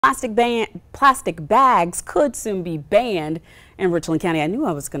Plastic bags could soon be banned in Richland County. I knew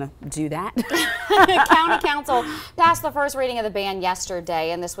I was going to do that. County Council passed the first reading of the ban yesterday,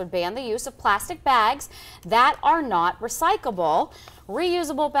 and this would ban the use of plastic bags that are not recyclable.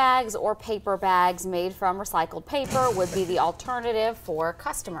 Reusable bags or paper bags made from recycled paper would be the alternative for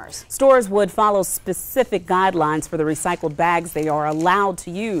customers. Stores would follow specific guidelines for the recycled bags they are allowed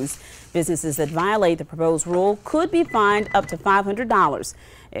to use. Businesses that violate the proposed rule could be fined up to $500.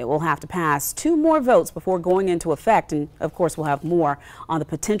 It will have to pass 2 more votes before going into effect, and of course we'll have more on the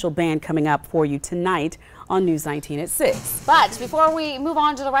potential ban coming up for you tonight on News 19 at 6. But before we move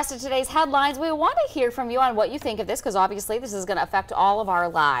on to the rest of today's headlines, we want to hear from you on what you think of this, because obviously this is going to affect all of our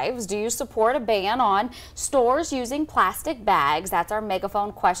lives. Do you support a ban on stores using plastic bags? That's our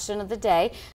megaphone question of the day.